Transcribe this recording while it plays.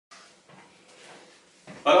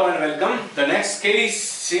Hello and welcome. The next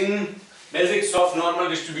case in basics of normal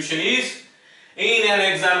distribution is, in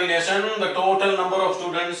an examination the total number of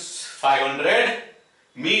students 500,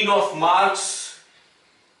 mean of marks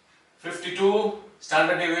 52,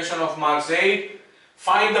 standard deviation of marks 8.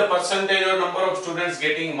 Find the percentage or number of students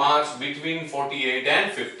getting marks between 48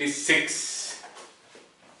 and 56.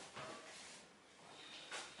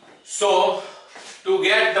 So, to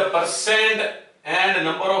get the percent and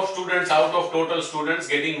number of students out of total students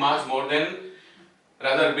getting marks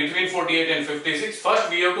between 48 and 56, first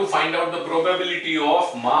we have to find out the probability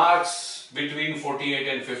of marks between 48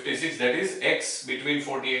 and 56, that is x between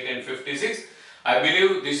 48 and 56. I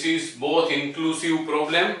believe this is both inclusive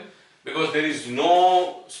problem because there is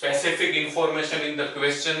no specific information in the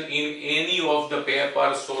question in any of the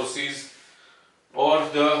paper sources or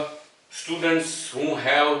the students who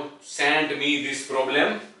have sent me this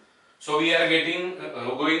problem. So we are going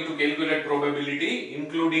to calculate probability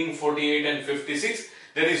including 48 and 56.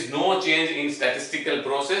 There is no change in statistical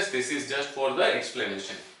process. This is just for the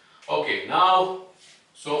explanation. Okay, now,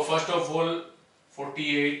 so first of all,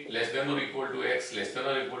 48 less than or equal to x less than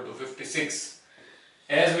or equal to 56.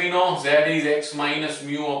 As we know, z is x minus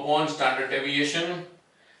mu upon standard deviation.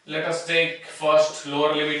 Let us take first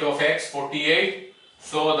lower limit of x, 48.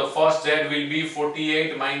 So the first z will be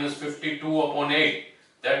 48 minus 52 upon 8.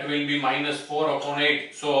 That will be minus 4 upon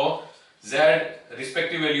 8. So z,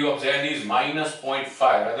 respective value of z is minus 0.5,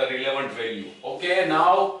 rather relevant value. Okay,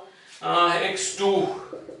 now x2,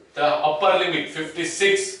 the upper limit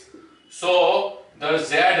 56. So the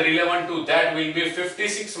z relevant to that will be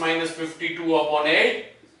 56 minus 52 upon 8.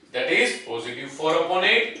 That is positive 4 upon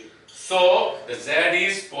 8. So the z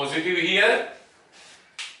is positive here.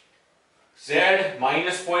 Z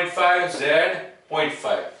minus 0.5, z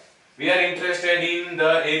 0.5. We are interested in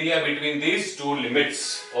the area between these two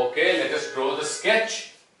limits. Okay, let us draw the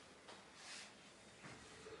sketch.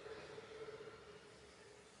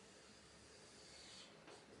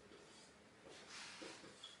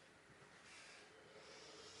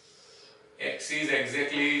 X is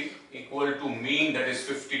exactly equal to mean, that is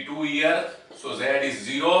 52 here. So z is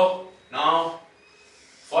 0. Now,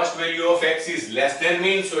 first value of x is less than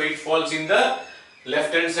mean, so it falls in the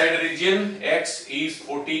left hand side region. X is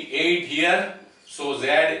 48 here, so z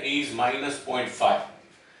is minus 0.5.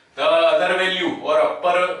 The other value or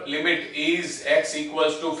upper limit is x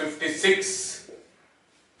equals to 56.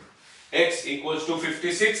 X equals to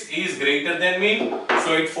 56 is greater than mean,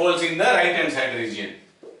 so it falls in the right hand side region,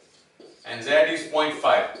 and z is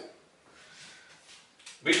 0.5.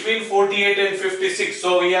 Between 48 and 56,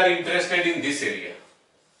 so we are interested in this area.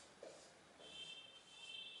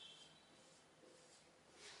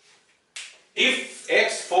 If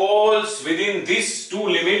x falls within these two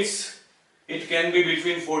limits, it can be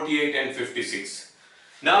between 48 and 56.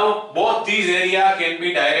 Now, both these area can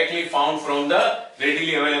be directly found from the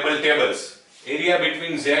readily available tables. Area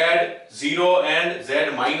between z0 and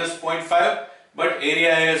z minus 0.5, but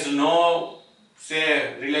area has no,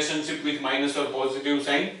 say, relationship with minus or positive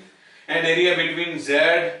sign, and area between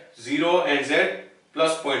z0 and z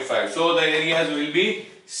plus 0.5. So the areas will be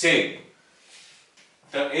same.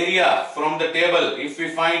 The area from the table, if we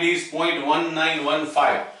find, is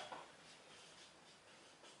 0.1915,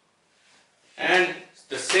 and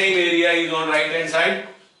the same area is on right hand side.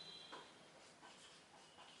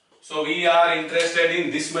 So we are interested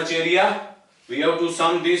in this much area. We have to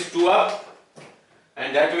sum these two up,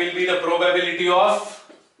 and that will be the probability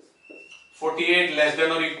of 48 less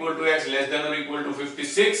than or equal to x less than or equal to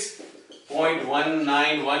 56,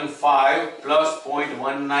 0.1915 plus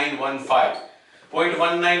 0.1915.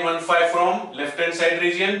 0.1915 from left hand side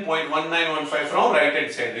region, 0.1915 from right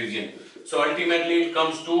hand side region. So ultimately it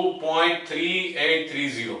comes to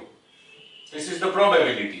 0.3830. This is the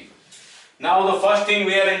probability. Now the first thing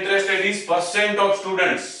we are interested is percent of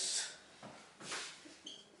students.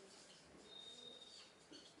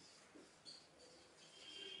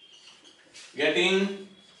 Getting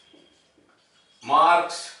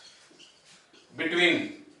marks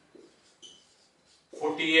between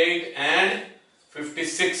 48 and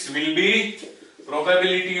 56 will be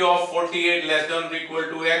probability of 48 less than or equal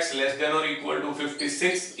to x less than or equal to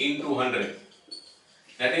 56 into 100.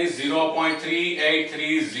 That is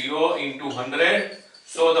 0.3830 into 100.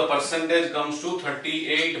 So the percentage comes to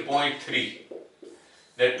 38.3.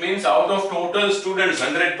 That means out of total students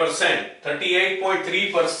 100%,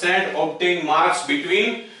 38.3% obtain marks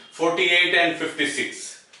between 48 and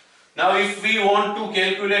 56. Now if we want to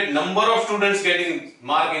calculate number of students getting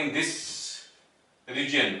mark in this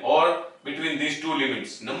region or between these two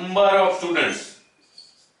limits, number of students,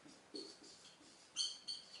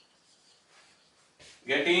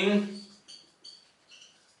 getting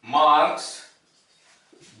marks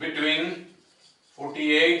between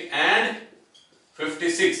 48 and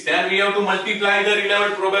 56. Then we have to multiply the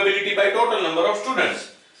relevant probability by total number of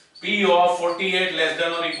students. P of 48 less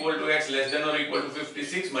than or equal to x less than or equal to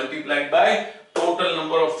 56 multiplied by total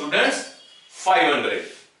number of students 500.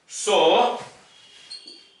 So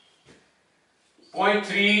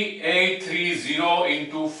 0.3830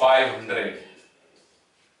 into 500,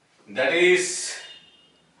 that is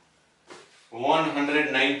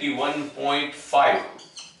 191.5.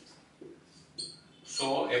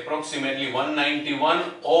 So approximately 191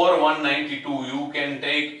 or 192 you can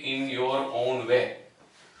take in your own way.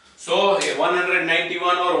 So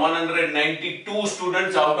 191 or 192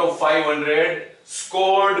 students out of 500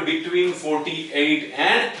 scored between 48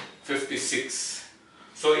 and 56.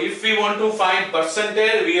 So if we want to find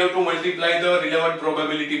percentage, we have to multiply the relevant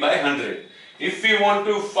probability by 100. If we want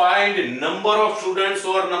to find number of students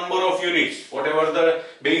or number of units, whatever the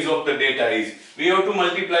base of the data is, we have to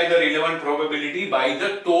multiply the relevant probability by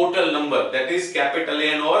the total number, that is capital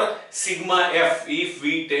N or sigma F if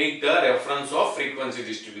we take the reference of frequency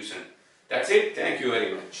distribution. That's it. Thank you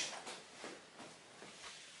very much.